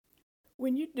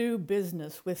When you do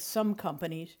business with some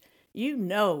companies, you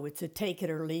know it's a take it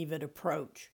or leave it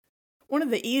approach. One of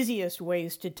the easiest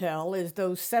ways to tell is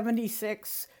those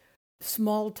 76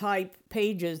 small type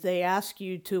pages they ask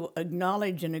you to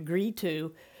acknowledge and agree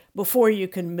to before you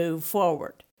can move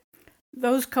forward.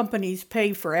 Those companies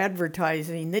pay for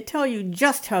advertising that tell you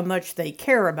just how much they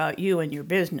care about you and your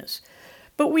business,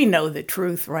 but we know the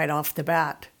truth right off the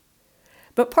bat.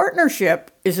 But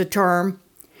partnership is a term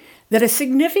that a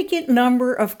significant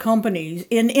number of companies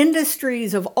in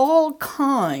industries of all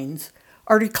kinds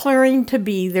are declaring to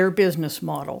be their business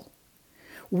model.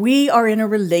 We are in a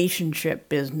relationship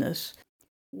business.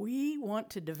 We want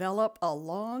to develop a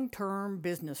long-term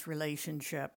business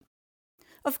relationship.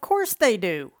 Of course they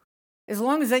do, as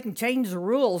long as they can change the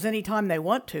rules anytime they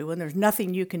want to and there's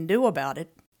nothing you can do about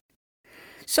it.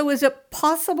 So is it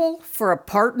possible for a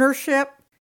partnership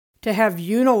to have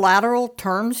unilateral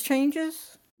terms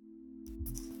changes?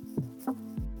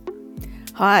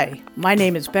 Hi, my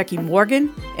name is Becky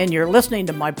Morgan, and you're listening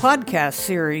to my podcast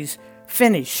series,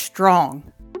 Finish Strong.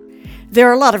 There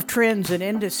are a lot of trends in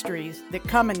industries that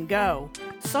come and go.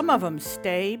 Some of them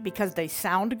stay because they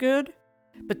sound good,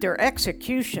 but their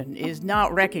execution is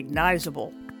not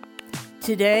recognizable.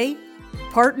 Today,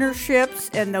 partnerships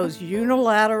and those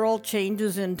unilateral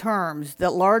changes in terms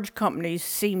that large companies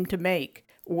seem to make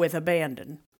with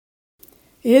abandon.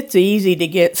 It's easy to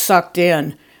get sucked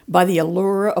in by the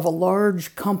allure of a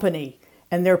large company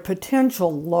and their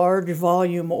potential large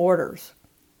volume orders.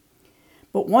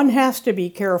 But one has to be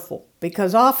careful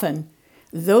because often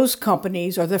those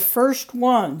companies are the first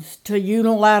ones to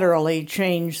unilaterally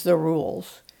change the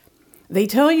rules. They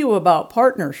tell you about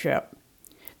partnership.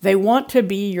 They want to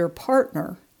be your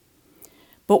partner.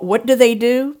 But what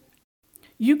do?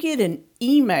 You get an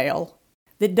email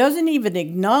that doesn't even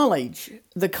acknowledge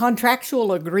the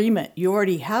contractual agreement you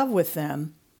already have with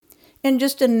them and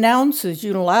just announces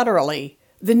unilaterally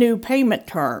the new payment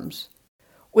terms,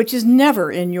 which is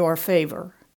never in your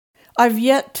favor. I've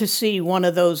yet to see one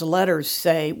of those letters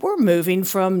say, we're moving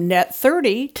from net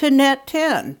 30 to net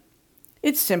 10.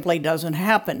 It simply doesn't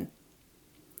happen.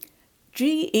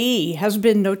 GE has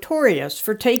been notorious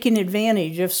for taking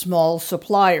advantage of small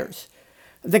suppliers.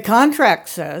 The contract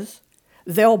says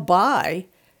they'll buy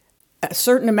a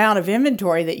certain amount of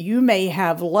inventory that you may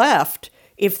have left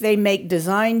if they make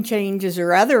design changes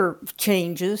or other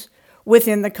changes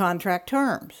within the contract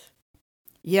terms.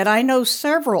 Yet I know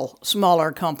several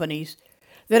smaller companies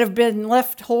that have been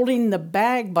left holding the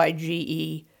bag by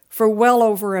GE for well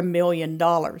over $1 million.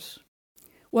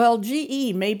 Well,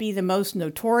 GE may be the most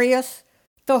notorious,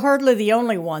 though hardly the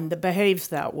only one that behaves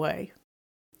that way.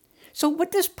 So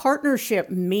what does partnership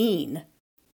mean?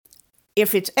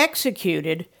 If it's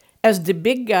executed as the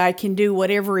big guy can do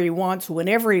whatever he wants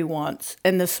whenever he wants,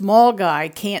 and the small guy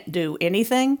can't do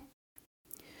anything?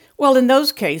 Well, in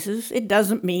those cases, it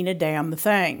doesn't mean a damn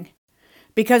thing,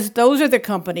 because those are the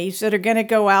companies that are going to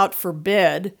go out for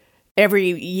bid every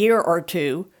year or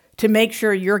two to make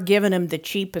sure you're giving them the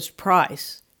cheapest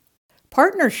price.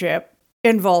 Partnership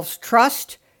involves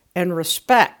trust and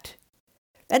respect.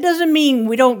 That doesn't mean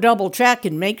we don't double check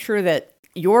and make sure that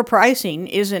your pricing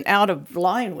isn't out of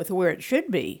line with where it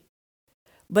should be.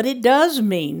 But it does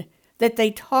mean that they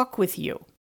talk with you.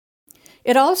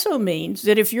 It also means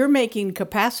that if you're making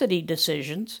capacity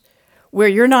decisions where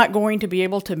you're not going to be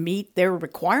able to meet their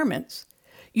requirements,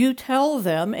 you tell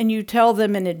them and you tell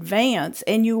them in advance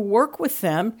and you work with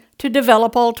them to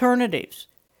develop alternatives.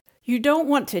 You don't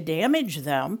want to damage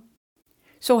them.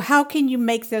 So how can you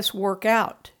make this work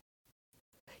out?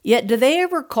 Yet do they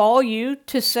ever call you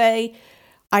to say,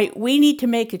 we need to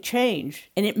make a change,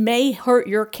 and it may hurt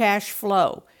your cash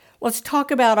flow. Let's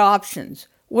talk about options.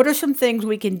 What are some things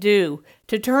we can do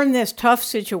to turn this tough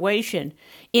situation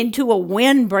into a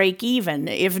win break even,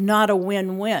 if not a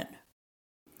win-win?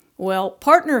 Well,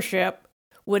 partnership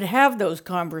would have those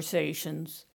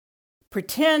conversations.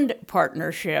 Pretend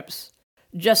partnerships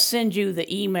just send you the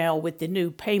email with the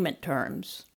new payment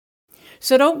terms.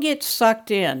 So don't get sucked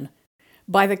in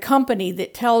by the company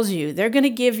that tells you they're going to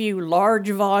give you large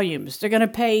volumes, they're going to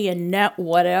pay a net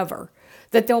whatever,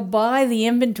 that they'll buy the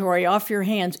inventory off your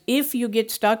hands if you get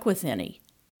stuck with any,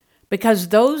 because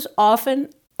those often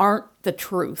aren't the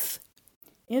truth.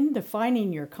 In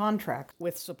defining your contract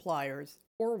with suppliers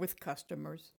or with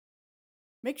customers,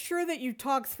 make sure that you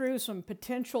talk through some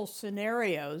potential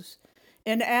scenarios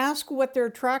and ask what their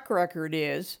track record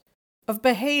is of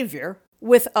behavior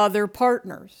with other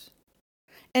partners.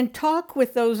 And talk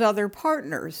with those other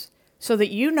partners so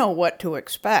that you know what to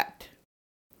expect.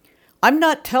 I'm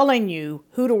not telling you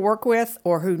who to work with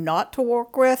or who not to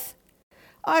work with.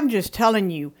 I'm just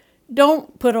telling you,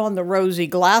 Don't put on the rosy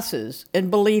glasses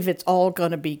and believe it's all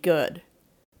going to be good,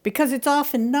 because it's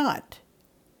often not.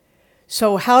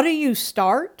 So how do you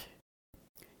start?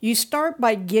 You start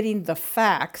by getting the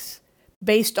facts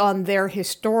based on their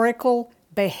historical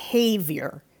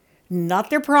behavior, not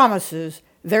their promises,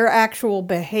 their actual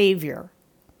behavior.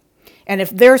 And if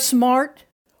they're smart,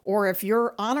 or if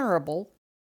you're honorable,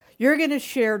 you're going to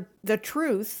share the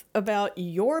truth about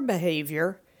your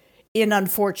behavior in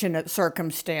unfortunate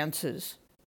circumstances.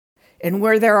 And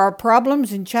where there are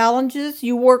problems and challenges,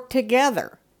 you work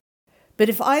together. But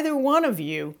if either one of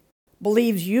you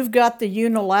believes you've got the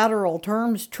unilateral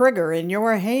terms trigger in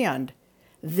your hand,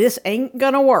 this ain't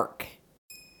gonna work.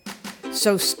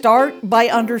 So start by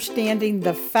understanding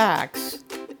the facts.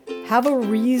 Have a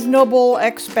reasonable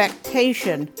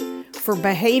expectation for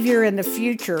behavior in the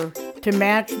future to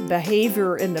match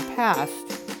behavior in the past.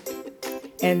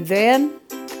 And then,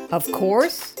 of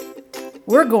course,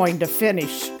 we're going to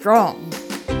finish strong.